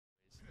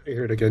I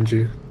heard a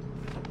Genji.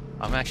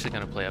 I'm actually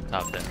gonna play up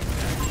top then.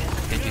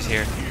 Genji's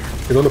here.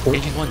 He's on the point.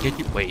 Genji's one.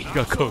 Genji. Wait, he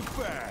got cooked.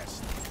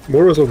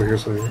 Moira's over here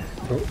somewhere.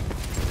 Oh.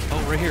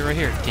 Oh, right here, right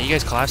here. Can you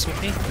guys collapse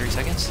with me? 30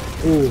 seconds?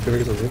 Ooh, can I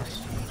get some hits?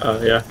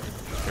 Yeah.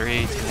 3,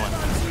 2, 1.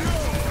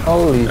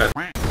 Holy.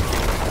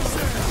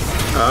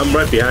 I'm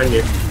right behind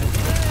you.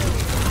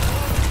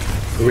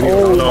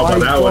 Oh my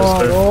that god,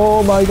 was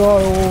oh my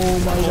god, oh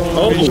my god.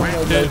 Oh,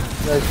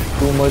 that's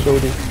too much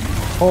OD.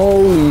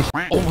 Holy shit.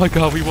 Oh my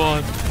god, we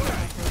won.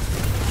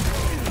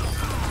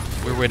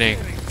 We're winning.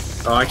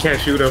 Oh, I can't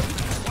shoot him.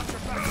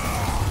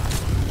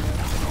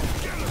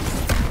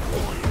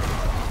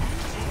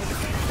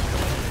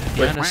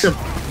 Wait, what's him?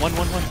 1,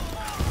 1, 1.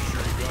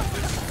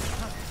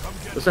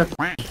 What's that?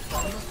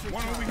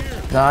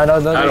 No.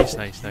 Nice,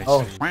 nice, nice.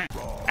 Oh.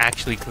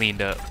 Actually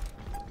cleaned up.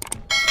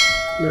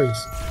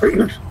 Nice.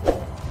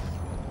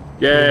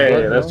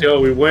 Yeah, let's go.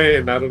 We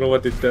win. I don't know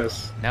what it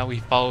does. Now we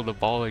follow the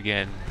ball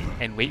again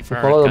and wait for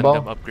our Follow the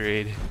Gundam ball?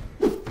 upgrade.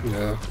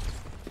 Yeah.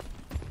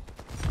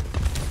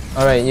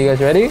 Alright, you guys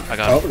ready? I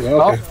got Oh, it. yeah,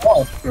 okay.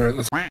 Oh. Alright,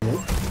 let's go.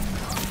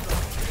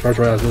 Charge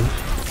right at him.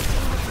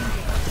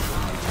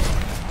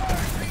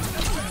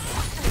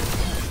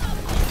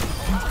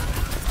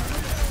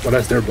 Oh,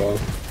 that's their ball.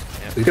 Yep.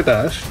 Did you get the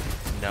Ash?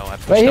 No, I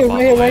pushed Right here, up all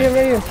right the here, way. right here,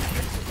 right here.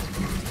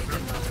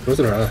 Where's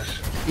their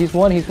Ash? He's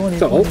one. Is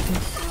that ult?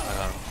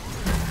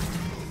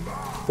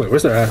 Wait,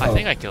 where's their Ash? I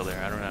think I killed her.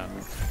 I don't know.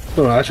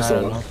 No, Ash is I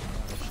still don't alive.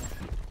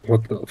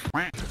 What the f?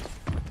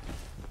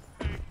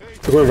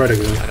 They're going right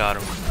again. I got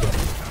him.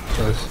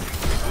 Nice.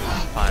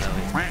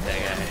 Finally. That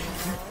guy.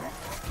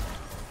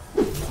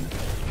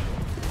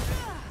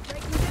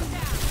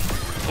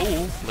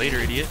 Oh, later,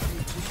 idiot.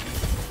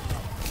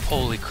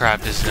 Holy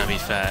crap, this is gonna be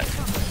fat.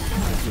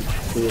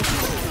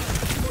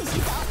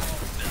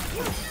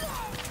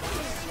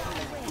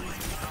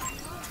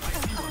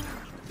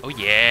 Oh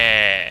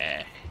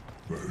yeah!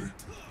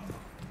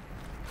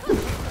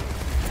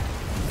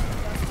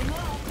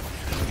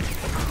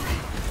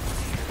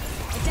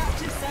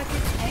 Adaptive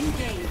circuits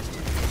engaged.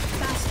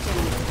 Bastion.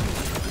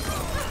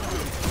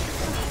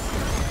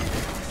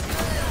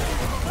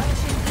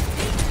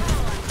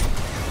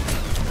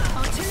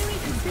 Artillery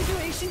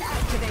configuration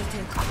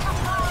activated.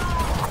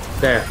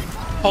 There.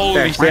 Holy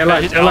There, crap, stay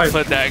I just alive.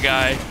 output that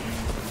guy.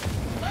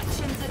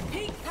 Actions at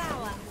peak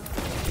power.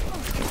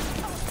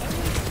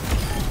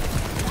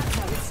 That's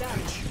how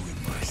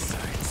it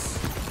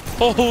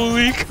sounds.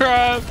 Holy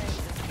crap!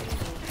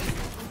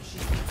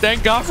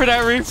 Thank God for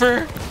that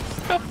Reaper!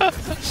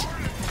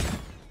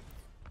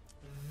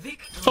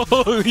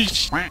 Holy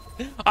sh!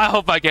 I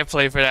hope I get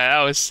play for that.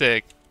 That was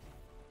sick.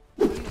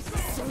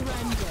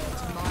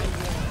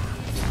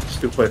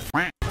 Stupid.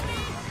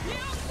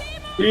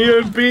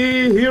 EMP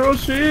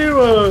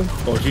Hiroshima.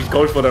 Oh, she's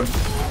going for them.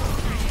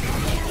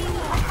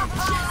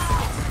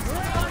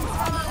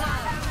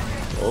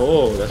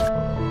 Oh, that's.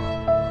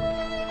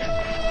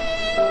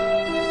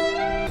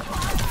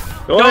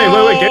 Oh,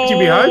 No! wait, get you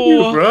behind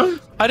you, bro.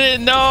 I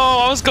didn't know.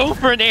 I was going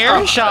for an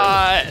air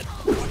shot.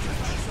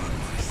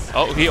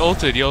 Oh, he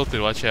ulted.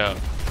 Watch out.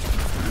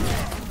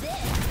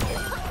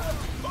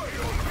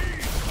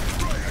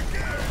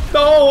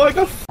 No, I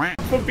got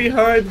from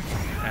behind.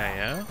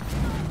 Yeah.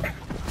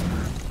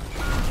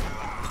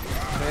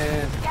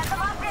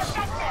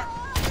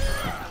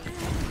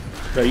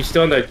 No, you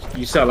still on the?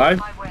 You still alive?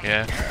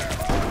 Yeah.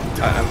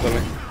 I'm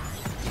coming.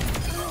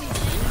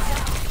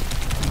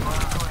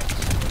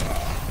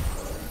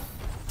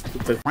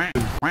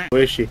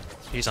 Where is she?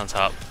 He's on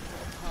top.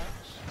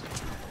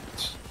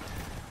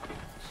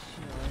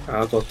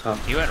 I'll go top.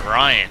 You went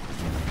Ryan.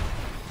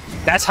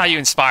 That's how you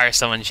inspire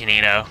someone,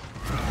 Janino.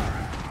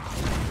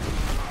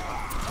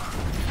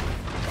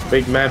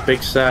 Big man,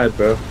 big sad,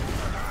 bro.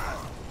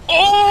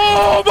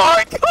 Oh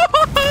my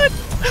god!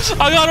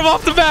 I got him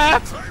off the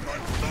map!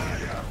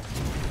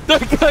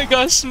 That guy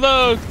got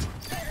smoked!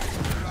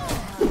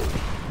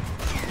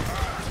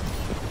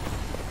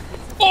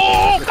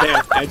 Oh!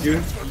 Damn,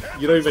 Andrew,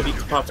 you don't even need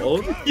to pop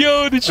ult.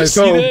 Yo, did you I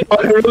see don't. that?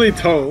 I really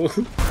don't.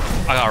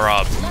 I got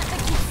robbed.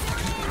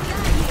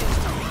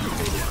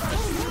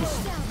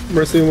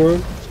 Mercy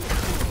one.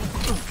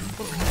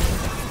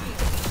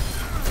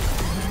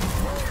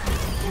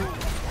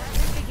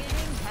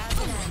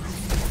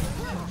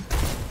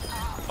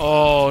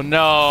 Oh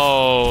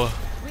no!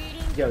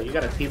 Yo, you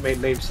got a teammate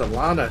named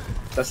Solana.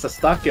 That's the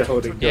stock you're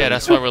holding. Yeah,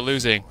 that's why we're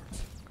losing.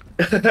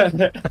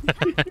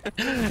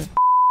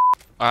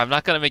 I'm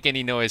not gonna make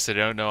any noise so they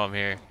don't know I'm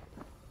here.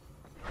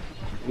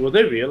 Will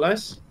they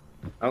realize?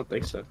 I don't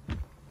think so.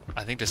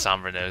 I think the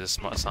Sombra knows.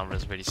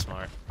 Sombra's pretty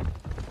smart.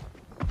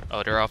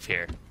 Oh, they're up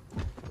here.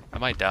 I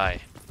might die.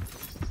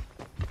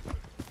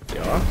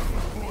 Yeah.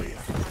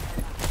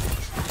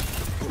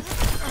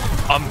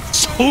 I'm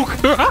so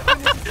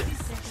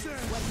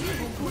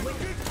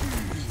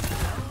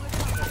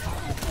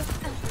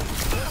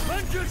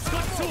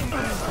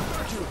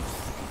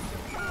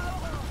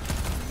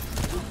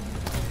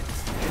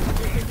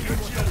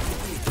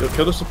Yo,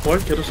 kill the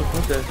support, the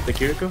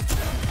Kiriko.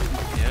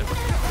 Yep.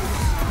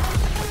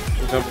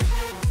 Jump.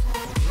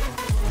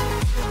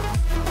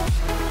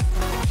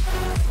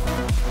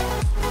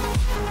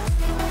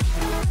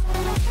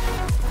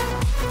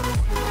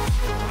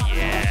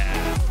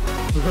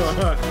 Bro,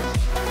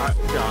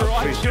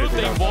 I killed.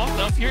 They walked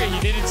up here and he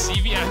didn't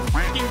see me. I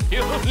fucking